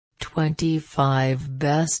25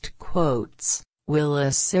 Best Quotes. Willa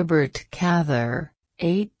Cather,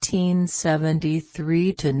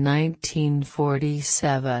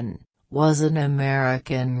 1873–1947, was an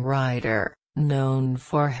American writer, known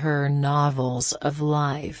for her novels of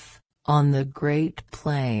life on the Great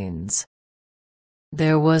Plains.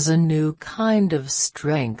 There was a new kind of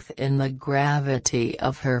strength in the gravity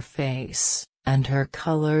of her face, and her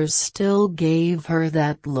colors still gave her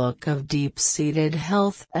that look of deep-seated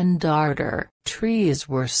health and ardor. Trees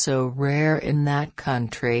were so rare in that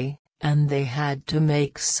country, and they had to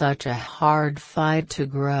make such a hard fight to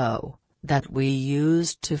grow, that we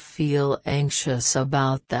used to feel anxious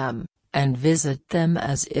about them, and visit them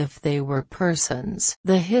as if they were persons.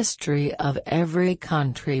 The history of every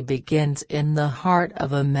country begins in the heart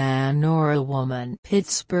of a man or a woman.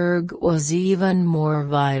 Pittsburgh was even more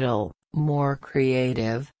vital, more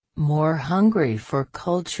creative, more hungry for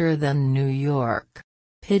culture than New York.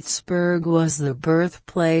 Pittsburgh was the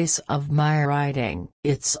birthplace of my writing.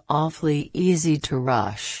 It's awfully easy to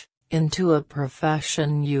rush into a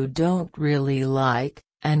profession you don't really like,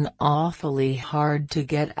 and awfully hard to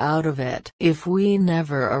get out of it. If we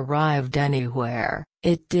never arrived anywhere,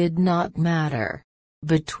 it did not matter.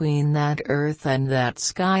 Between that earth and that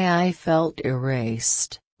sky I felt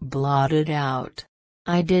erased, blotted out.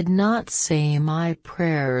 I did not say my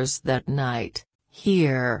prayers that night.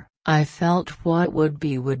 Here, I felt what would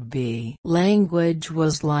be. Language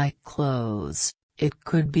was like clothes. It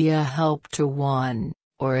could be a help to one,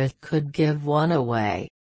 or it could give one away.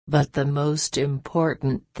 But the most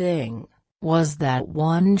important thing was that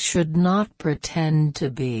one should not pretend to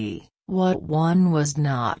be what one was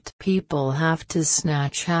not. People have to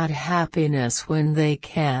snatch at happiness when they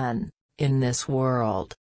can, in this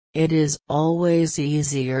world. It is always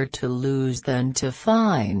easier to lose than to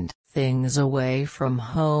find. Things away from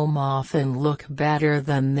home often look better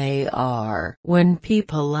than they are. When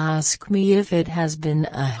people ask me if it has been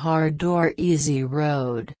a hard or easy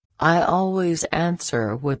road, I always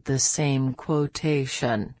answer with the same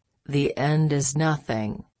quotation: the end is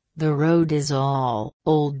nothing, the road is all.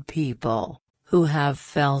 Old people, who have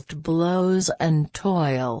felt blows and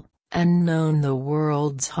toil, and known the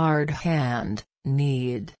world's hard hand,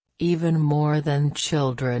 need, even more than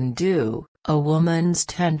children do, a woman's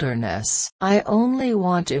tenderness. "I only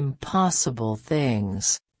want impossible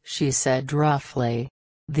things," she said roughly.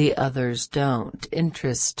 "The others don't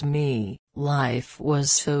interest me." Life was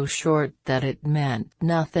so short that it meant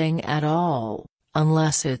nothing at all,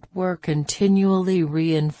 unless it were continually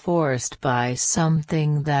reinforced by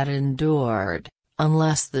something that endured,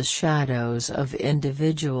 unless the shadows of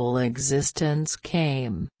individual existence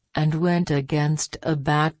came and went against a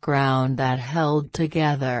background that held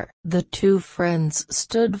together. The two friends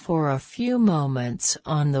stood for a few moments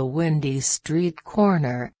on the windy street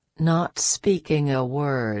corner, not speaking a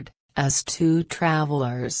word, as two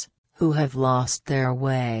travelers, who have lost their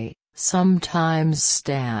way, sometimes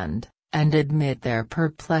stand and admit their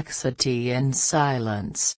perplexity in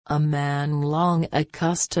silence. A man long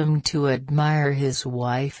accustomed to admire his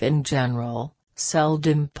wife in general,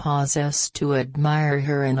 seldom pauses to admire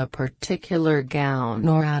her in a particular gown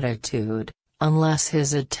or attitude, unless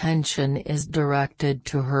his attention is directed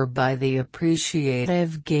to her by the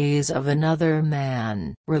appreciative gaze of another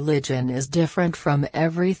man. Religion is different from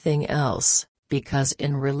everything else, because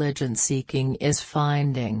in religion seeking is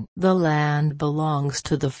finding. The land belongs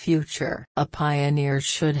to the future. A pioneer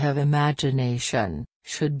should have imagination,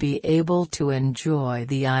 should be able to enjoy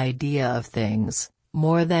the idea of things,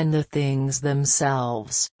 more than the things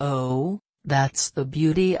themselves. Oh, that's the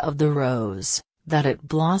beauty of the rose, that it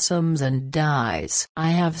blossoms and dies.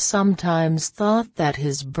 I have sometimes thought that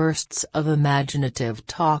his bursts of imaginative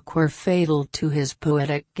talk were fatal to his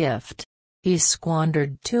poetic gift. He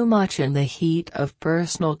squandered too much in the heat of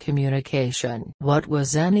personal communication. What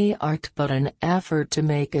was any art but an effort to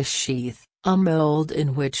make a sheath, a mold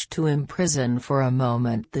in which to imprison for a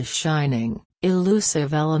moment the shining,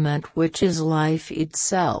 elusive element which is life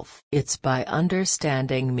itself? It's by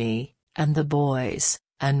understanding me, and the boys,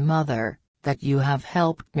 and mother, that you have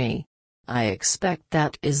helped me. I expect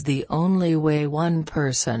that is the only way one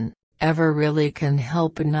person ever really can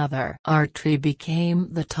help another. Our tree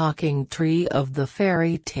became the talking tree of the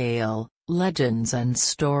fairy tale. Legends and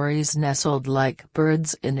stories nestled like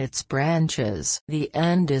birds in its branches. The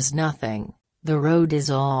end is nothing, the road is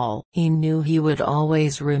all. He knew he would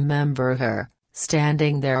always remember her,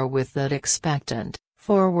 standing there with that expectant,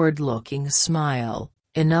 forward-looking smile,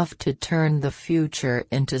 enough to turn the future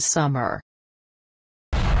into summer.